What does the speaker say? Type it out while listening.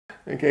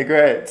Okay,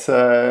 great.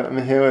 So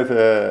I'm here with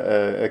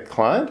a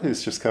client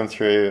who's just come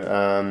through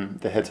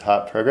the Head to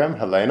Heart program,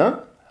 Helene.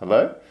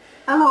 Hello.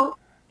 Hello.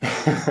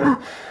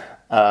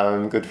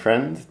 Good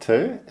friend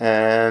too.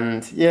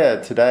 And yeah,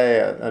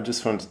 today I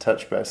just wanted to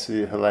touch base with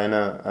you,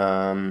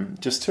 Helene,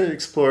 just to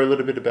explore a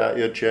little bit about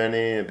your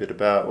journey, a bit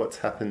about what's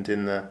happened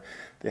in the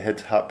Head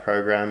to Heart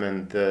program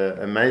and the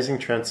amazing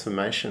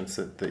transformations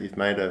that you've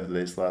made over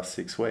these last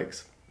 6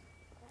 weeks.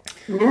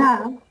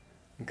 Yeah,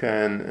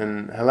 Okay,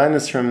 and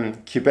Helene's from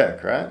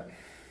Quebec, right?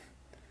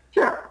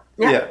 sure.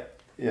 Yeah. Yeah,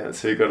 yeah.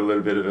 So you got a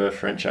little bit of a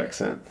French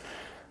accent.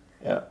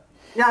 Yeah.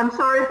 Yeah, I'm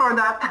sorry for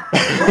that.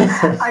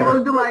 I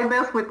will do my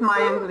best with my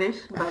English,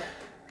 but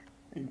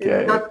it's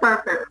Okay. not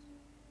perfect.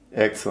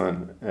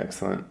 Excellent,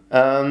 excellent.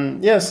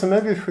 Yeah. So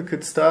maybe if we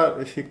could start,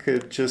 if you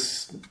could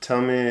just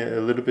tell me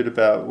a little bit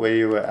about where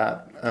you were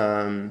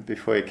at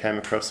before you came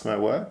across my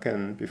work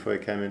and before you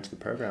came into the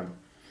program.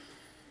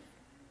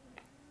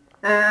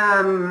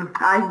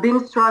 I've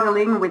been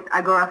struggling with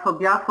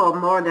agoraphobia for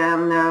more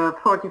than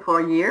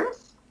 44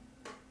 years,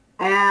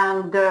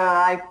 and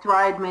I've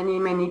tried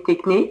many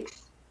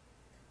techniques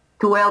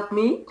to help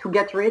me to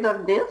get rid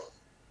of this,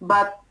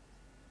 but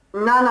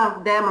none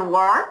of them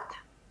worked,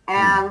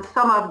 and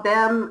some of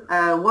them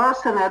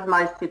worsened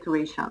my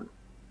situation.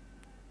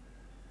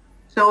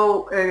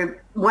 So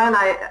when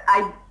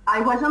I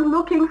wasn't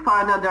looking for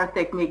another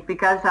technique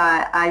because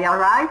I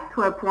arrived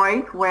to a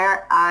point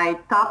where I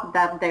thought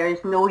that there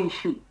is no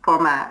issue for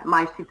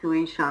my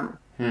situation.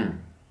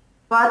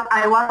 But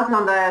I was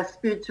on a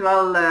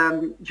spiritual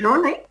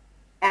journey,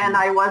 and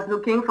I was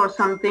looking for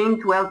something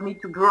to help me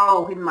to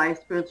grow in my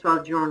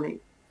spiritual journey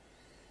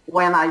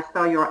when I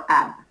saw your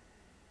ad.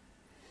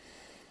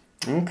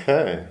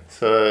 Okay.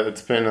 So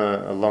it's been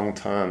a long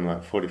time,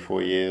 like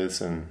 44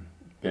 years, and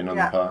been on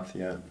the Yeah. path.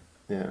 Yeah.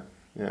 Yeah.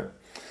 Yeah.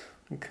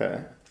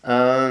 Okay.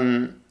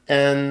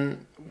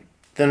 And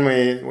then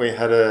we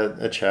had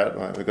a chat,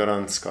 like we got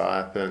on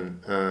Skype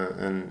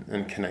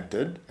and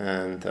connected,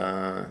 and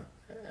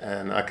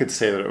I could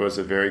see that it was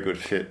a very good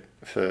fit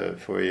for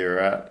where you're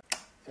at.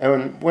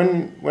 And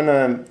when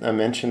I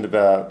mentioned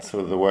about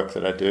sort of the work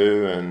that I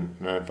do and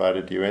I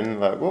invited you in,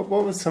 like what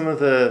were some of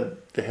the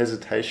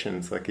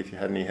hesitations? Like if you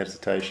had any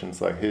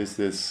hesitations, like who's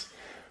this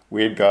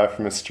weird guy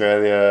from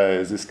Australia?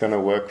 Is this going to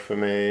work for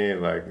me?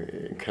 Like,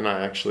 can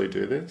I actually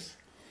do this?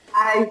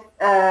 I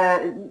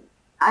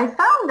I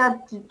found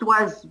that it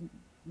was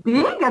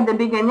big at the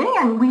beginning,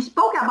 and we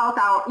spoke about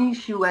our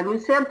issue, and you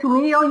said to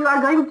me, "Oh, you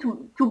are going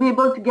to be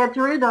able to get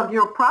rid of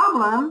your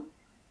problem."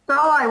 So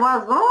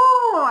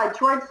I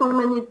tried so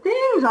many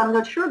things. I'm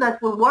not sure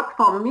that will work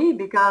for me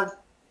because,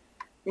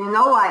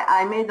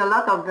 I made a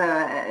lot of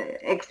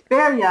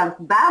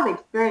bad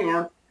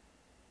experience.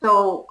 So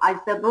I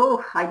said,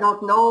 oh, I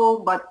don't know,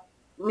 but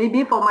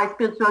maybe for my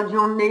spiritual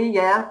journey,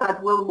 yes,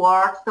 that will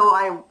work. So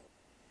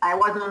I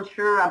wasn't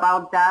sure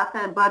about that.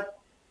 But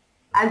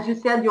as you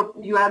said,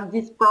 you have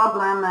this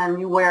problem and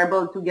you were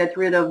able to get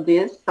rid of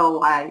this.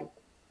 So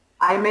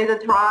I made a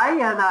try,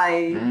 and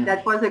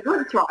that was a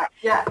good try.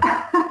 Yeah.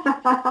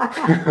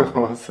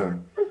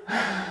 Awesome.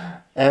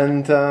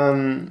 And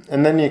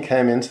then you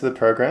came into the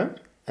program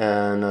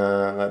and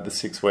like the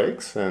 6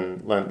 weeks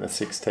and learnt the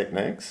 6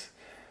 techniques.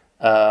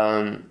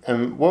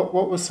 And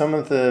what were some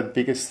of the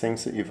biggest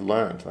things that you've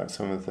learned? Like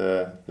some of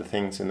the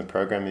things in the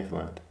program you've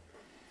learned?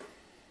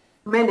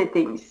 Many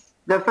things.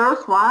 The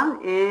first one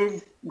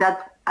is that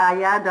I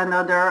had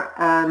another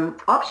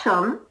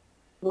option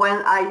when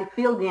I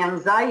feel the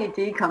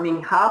anxiety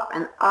coming up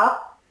and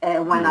up,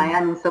 when I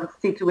am in some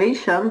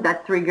situation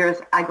that triggers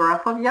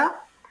agoraphobia.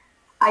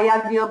 I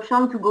have the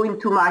option to go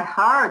into my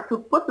heart, to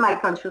put my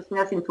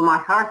consciousness into my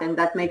heart, and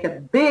that make a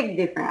big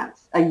difference,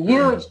 a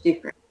huge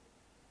difference.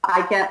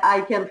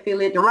 I can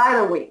feel it right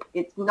away.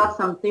 It's not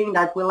something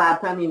that will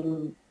happen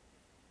in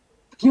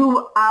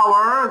few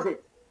hours.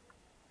 It's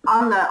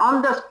on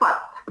the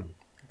spot.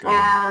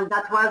 And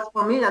that was,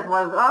 for me, that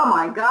was, oh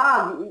my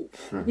God,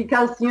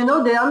 because,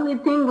 the only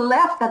thing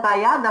left that I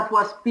had, that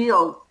was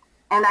pills.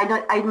 And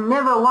I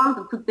never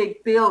wanted to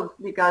take pills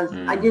because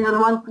I didn't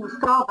want to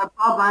solve a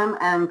problem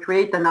and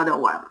create another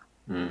one.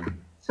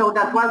 So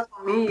that was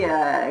for me,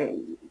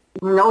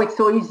 it's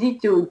so easy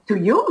to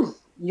use.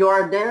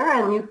 You're there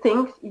and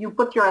you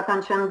put your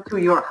attention to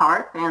your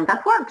heart, and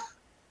that works.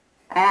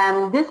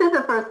 And this is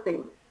the first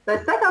thing. The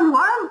second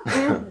one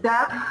is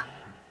that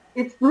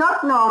it's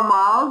not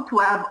normal to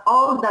have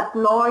all that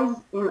noise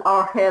in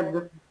our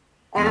head.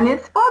 And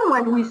it's fun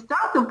when we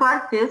start to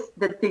practice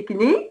the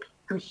technique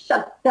to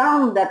shut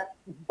down that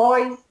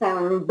voice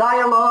and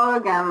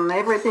dialogue and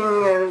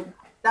everything,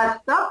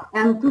 that stuff,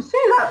 and to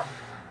see that,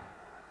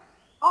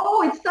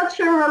 oh, it's such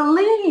a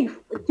relief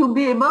to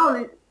be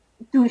able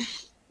to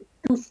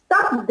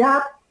stop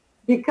that,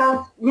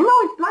 because,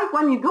 it's like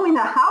when you go in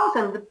a house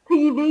and the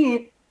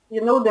TV,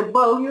 the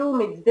volume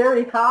is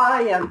very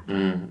high,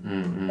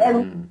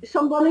 and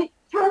somebody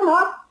turn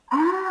up.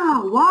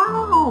 Ah,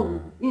 wow!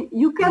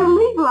 You can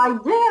live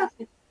like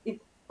this.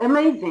 It's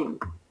amazing.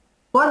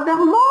 But the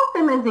most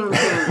amazing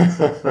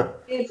thing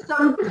is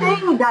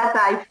something that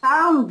I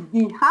found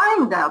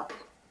behind that.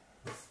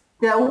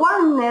 The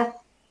oneness,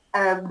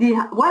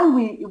 when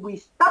we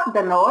stop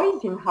the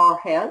noise in our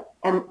head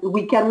and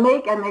we can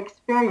make an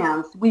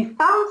experience, we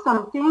found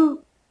something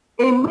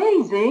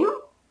amazing.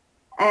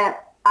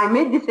 I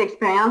made this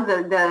experience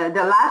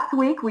the last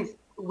week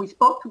we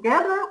spoke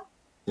together.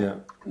 Yeah.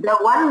 The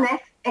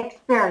oneness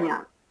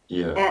experience.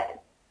 Yeah.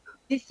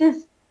 This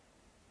is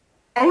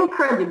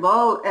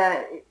incredible.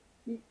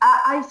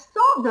 I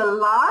saw the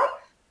life.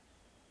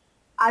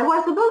 I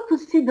was able to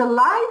see the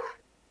life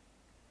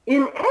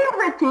in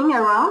everything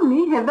around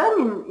me,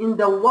 even in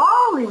the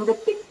wall, in the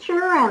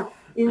picture, and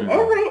in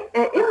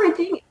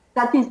everything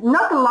that is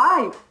not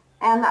alive.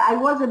 And I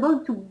was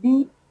able to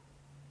be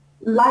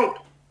like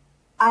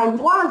I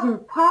was in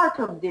part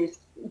of this.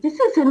 This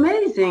is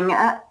amazing.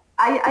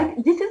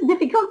 This is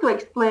difficult to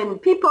explain.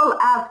 People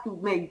have to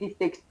make this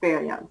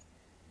experience.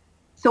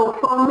 So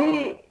for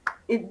me,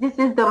 this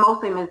is the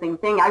most amazing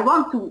thing. I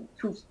want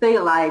to stay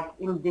like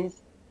in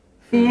this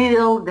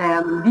field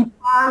and be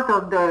part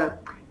of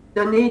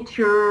the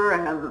nature.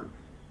 And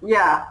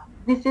yeah,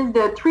 this is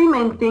the three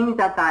main things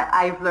that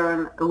I've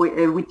learned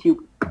with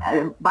you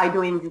by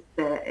doing this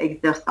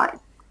exercise.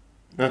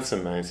 That's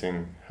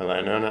amazing,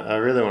 Helene. And I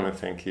really want to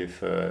thank you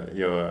for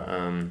your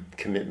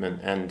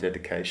commitment and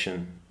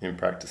dedication in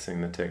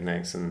practicing the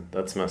techniques. And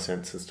that's my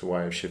sense as to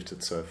why you've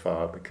shifted so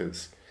far,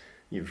 because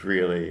you've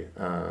really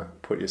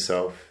put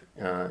yourself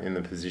in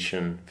the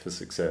position for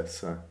success.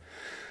 So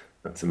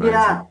that's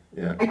amazing.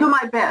 Yeah. I do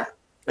my best.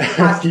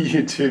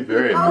 You do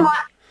very much.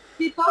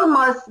 People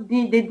must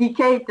be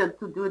dedicated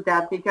to do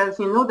that because,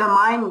 the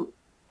mind,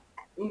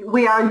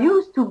 we are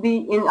used to be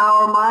in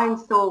our mind.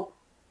 So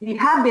the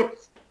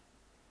habits,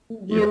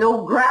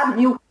 grab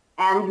you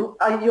and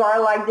you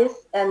are like this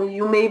and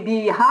you may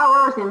be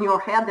hours in your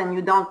head and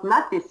you don't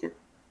notice it.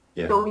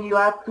 Yeah. So you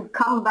have to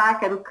come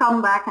back and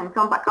come back and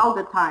come back all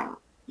the time.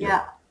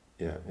 Yeah.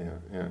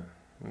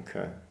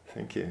 Okay,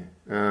 thank you.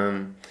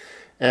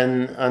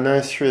 And I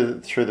know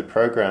through the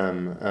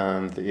program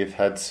that you've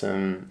had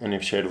some, and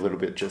you've shared a little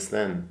bit just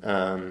then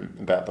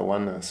about the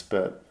oneness,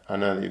 but I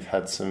know that you've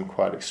had some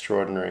quite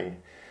extraordinary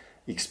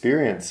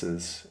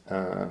experiences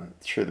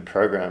through the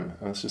program.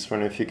 I was just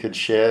wondering if you could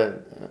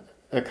share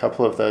a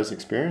couple of those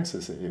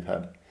experiences that you've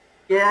had.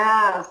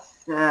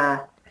 Yes.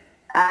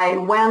 I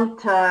went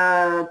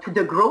to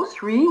the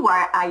grocery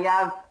where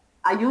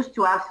I used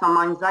to have some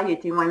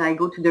anxiety when I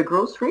go to the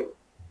grocery.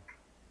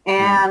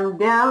 And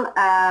then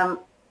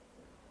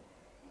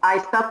I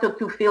started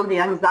to feel the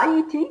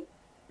anxiety.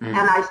 And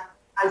I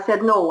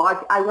said, no,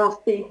 I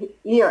won't stay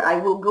here. I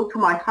will go to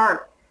my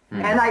heart.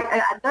 And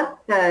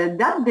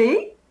that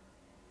day,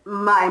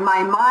 my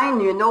mind,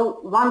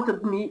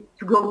 wanted me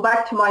to go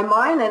back to my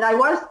mind. And I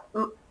was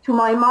to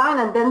my mind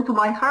and then to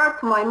my heart,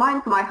 to my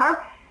mind, to my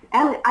heart.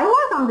 And I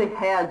was on the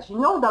edge, the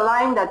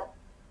line that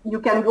you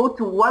can go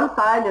to one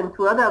side and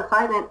to other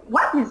side. And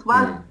what is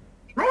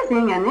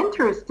amazing and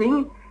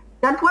interesting,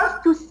 that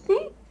was to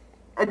see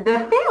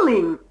the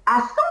feeling.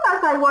 As soon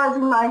as I was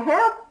in my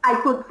head, I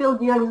could feel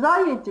the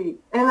anxiety.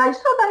 And as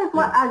soon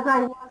as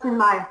I was in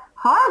my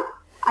heart,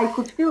 I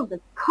could feel the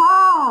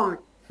calm.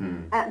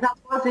 And that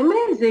was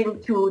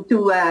amazing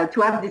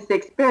to have this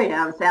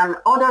experience. And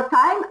other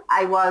time,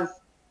 I was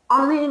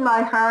only in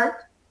my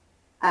heart,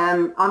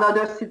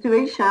 another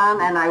situation,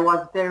 and I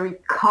was very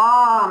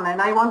calm,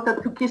 and I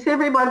wanted to kiss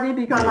everybody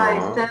because I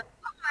said,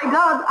 oh my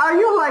God, are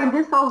you like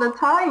this all the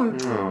time?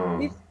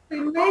 It's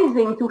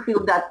amazing to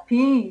feel that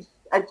peace.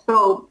 And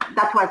so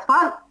that was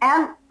fun.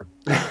 And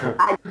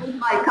I drove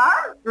my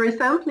car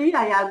recently.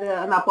 I had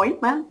an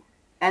appointment,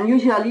 and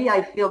usually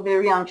I feel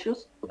very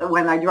anxious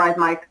when I drive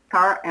my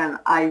car, and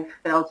I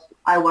felt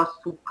I was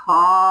too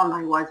calm.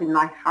 I was in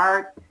my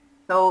heart.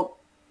 So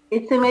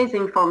it's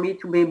amazing for me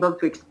to be able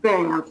to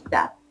experience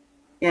that.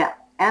 Yeah.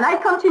 And I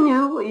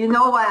continue,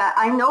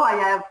 I know I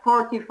have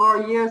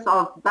 44 years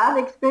of bad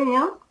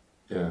experience.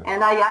 Yeah.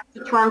 And I have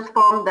to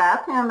transform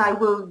that, and I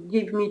will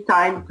give me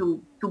time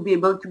to be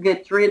able to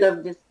get rid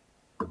of this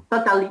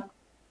totally.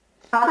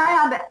 But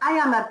I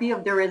am happy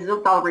of the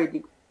result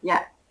already.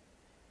 Yeah.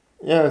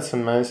 Yeah, it's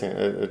amazing.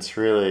 It's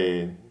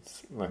really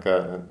like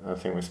I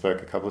think we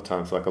spoke a couple of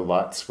times, like a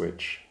light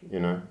switch,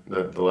 the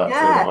lights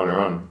are on or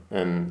on.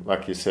 And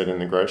like you said in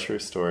the grocery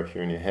store, if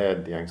you're in your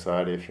head, the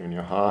anxiety, if you're in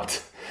your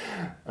heart,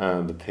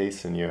 the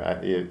peace, and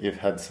you've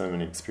had so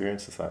many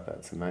experiences like that.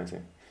 It's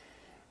amazing.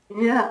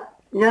 Yeah,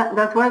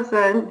 that was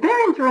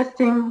very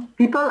interesting.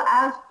 People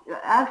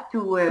have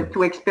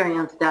to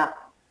experience that,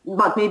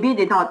 but maybe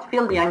they don't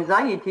feel the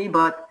anxiety,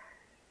 but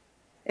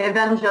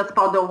even just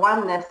for the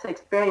oneness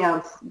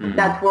experience,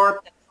 that worth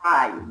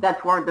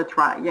the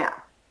try, yeah.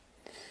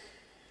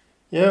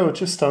 Yeah, well,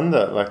 just on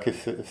that, like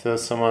if there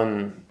was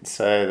someone,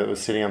 say, that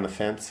was sitting on the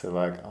fence, they're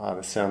like, oh,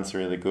 this sounds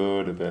really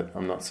good, but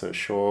I'm not so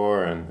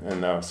sure,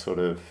 and they were sort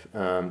of,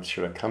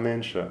 should I come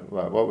in?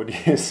 What would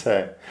you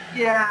say?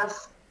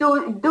 Yes,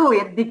 do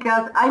it,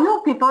 because I know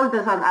people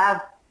doesn't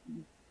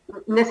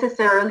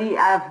necessarily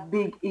have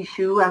big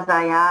issue as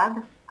I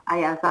have,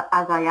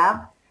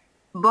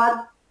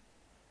 But,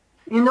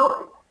 you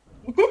know,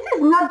 this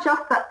is not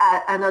just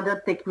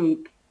another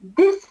technique.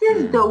 This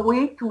is the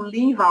way to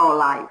live our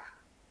life,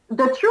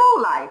 the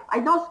true life. I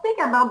don't speak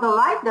about the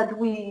life that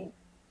we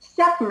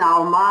set in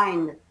our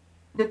mind.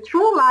 The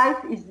true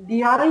life is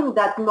behind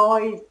that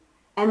noise,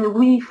 and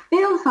we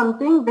feel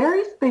something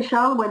very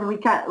special when we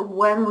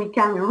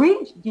can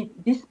reach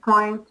this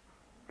point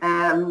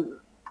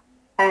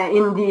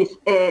in this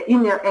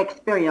inner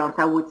experience,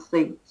 I would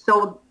say.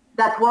 So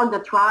that's worth the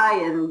try,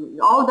 and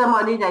all the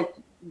money that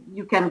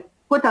you can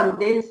put on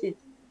this,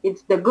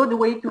 it's the good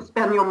way to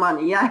spend your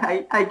money.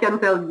 Yeah, I can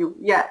tell you.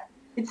 Yeah,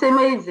 it's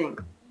amazing.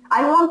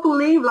 I want to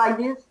live like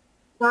this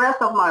the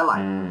rest of my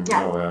life.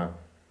 Yeah. Oh, wow.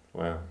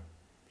 Wow.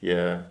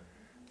 Yeah.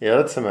 Yeah,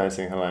 that's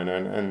amazing, Helena.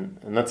 And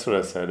that's what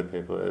I say to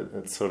people.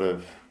 It's sort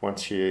of,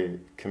 once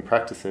you can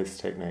practice these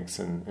techniques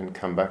and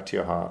come back to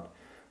your heart,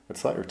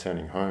 it's like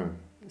returning home.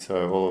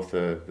 So all of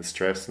the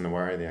stress and the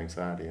worry, the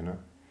anxiety, you know?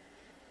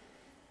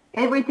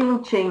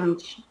 Everything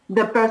changed.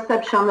 The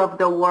perception of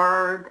the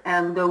world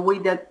and the way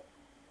that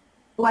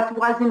what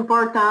was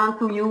important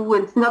to you,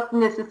 it's not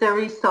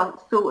necessarily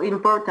so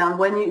important.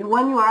 When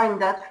you are in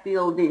that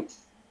field,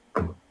 this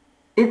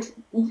is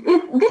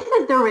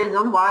the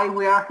reason why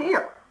we are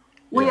here.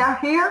 We are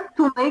here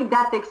to make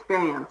that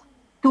experience,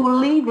 to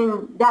live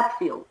in that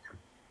field.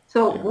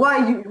 So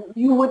why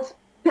you would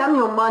spend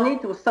your money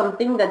to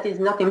something that is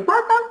not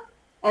important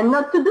and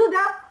not to do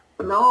that?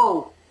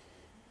 No.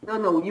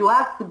 You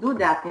have to do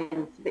that.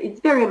 And it's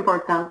very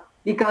important,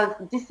 because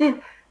this is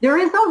the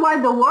reason why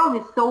the world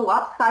is so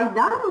upside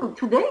down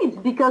today. Is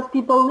because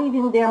people live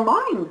in their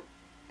mind.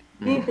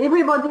 If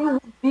everybody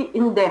would be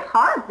in their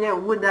heart, there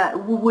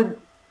we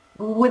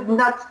would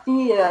not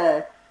see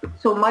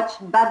so much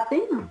bad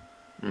thing,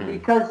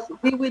 because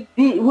we would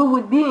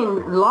be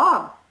in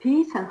love,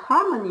 peace, and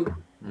harmony.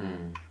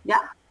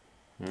 Yeah.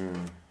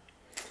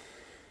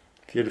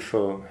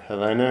 Beautiful,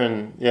 Helena,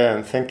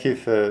 and thank you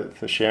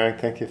for sharing.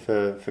 Thank you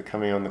for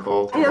coming on the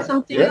call today. I have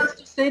something else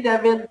to say,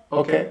 David.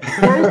 Okay.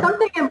 There is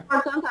something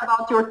important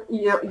about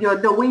your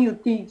the way you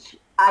teach.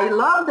 I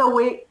love the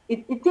way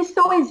it is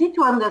so easy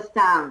to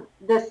understand.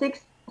 The 6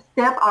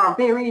 steps are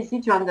very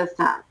easy to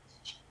understand.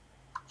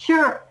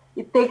 Sure,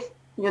 it takes,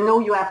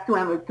 you have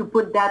to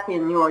put that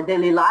in your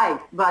daily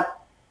life, but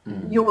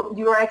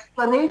your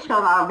explanations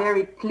are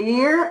very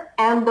clear.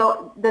 And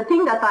the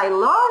thing that I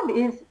love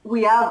is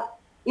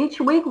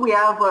each week we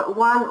have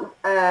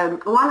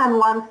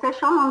one-on-one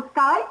session on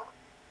Skype,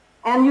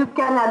 and you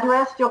can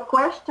address your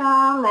question.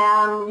 And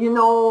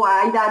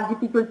I have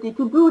difficulty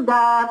to do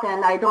that,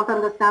 and I don't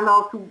understand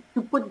how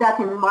to put that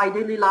in my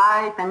daily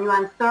life, and you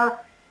answer.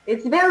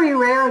 It's very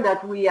rare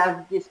that we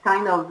have this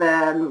kind of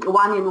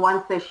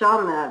one-in-one session.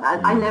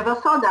 I never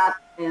saw that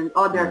in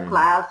other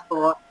class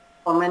for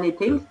many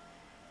things.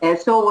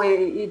 So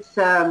it's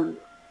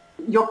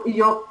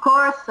your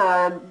course.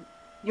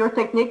 Your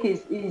technique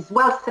is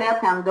well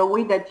set, and the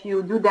way that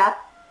you do that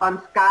on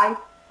Skype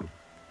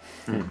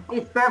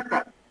is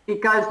perfect,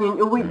 because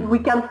we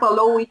can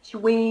follow each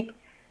week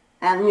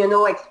and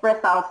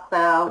express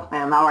ourselves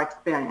and our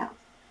experience.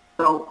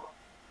 So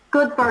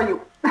good for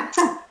you.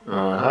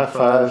 High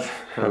five,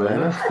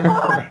 Helena.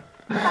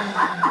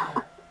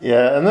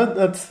 Yeah, and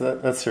that's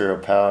the real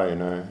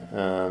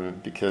power,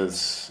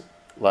 because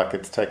like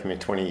it's taken me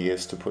 20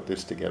 years to put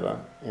this together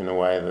in a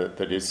way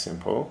that is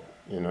simple.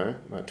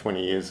 Like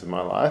 20 years of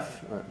my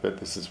life, but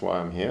this is why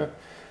I'm here.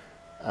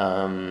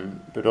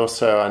 But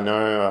also I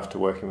know, after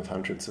working with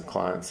hundreds of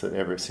clients, that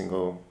every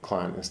single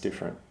client is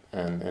different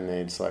and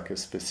needs like a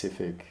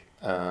specific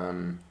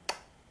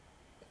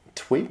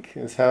tweak,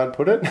 is how I'd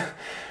put it.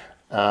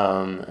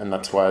 And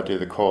that's why I do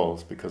the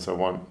calls, because I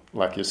want,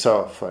 like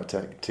yourself, like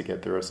to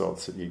get the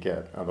results that you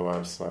get.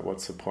 Otherwise, like,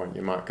 what's the point?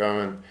 You might go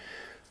and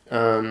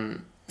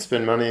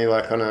spend money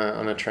like on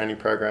a training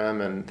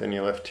program, and then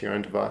you're left to your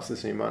own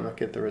devices and you might not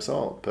get the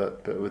result.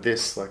 But with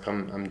this, like,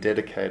 I'm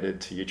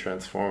dedicated to you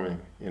transforming,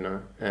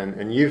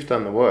 and you've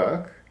done the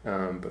work,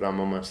 but I'm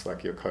almost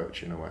like your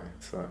coach in a way.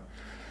 So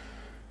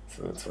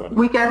that's what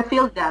we can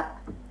feel that.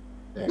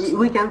 Excellent.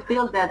 We can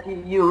feel that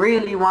you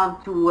really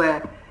want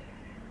to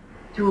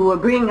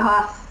bring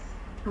us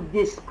to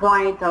this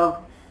point of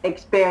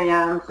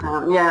experience.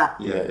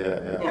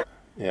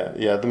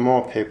 Yeah, the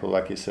more people,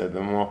 like you said,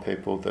 the more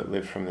people that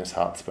live from this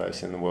heart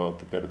space in the world,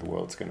 the better the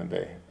world's going to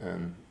be.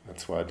 And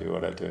that's why I do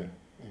what I do,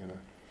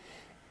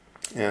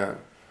 Yeah.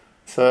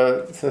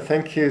 So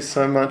thank you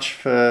so much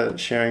for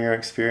sharing your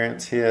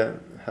experience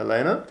here,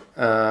 Helena.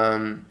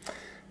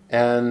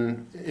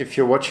 And if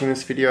you're watching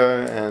this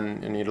video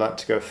and you'd like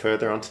to go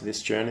further onto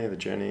this journey, the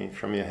journey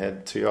from your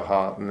head to your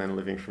heart and then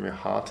living from your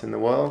heart in the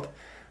world,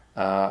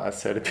 I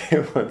say to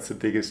people it's the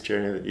biggest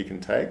journey that you can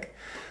take.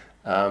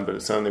 But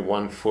it's only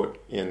 1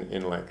 foot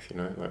in length,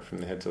 like from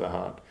the head to the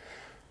heart.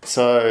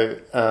 So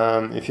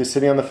if you're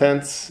sitting on the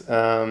fence,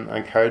 I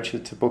encourage you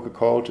to book a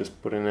call.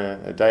 Just put in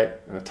a date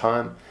and a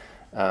time,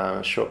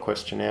 a short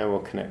questionnaire. We'll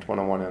connect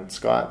one-on-one on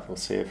Skype. We'll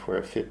see if we're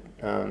a fit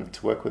to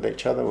work with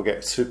each other. We'll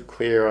get super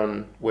clear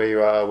on where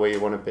you are, where you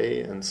want to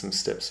be, and some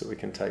steps that we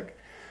can take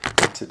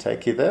to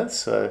take you there.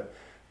 So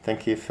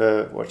thank you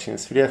for watching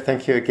this video.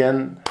 Thank you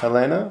again,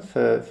 Helene,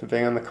 for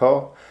being on the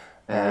call.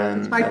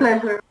 And it's my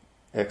pleasure.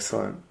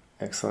 Excellent.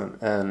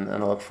 And I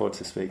look forward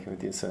to speaking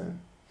with you soon.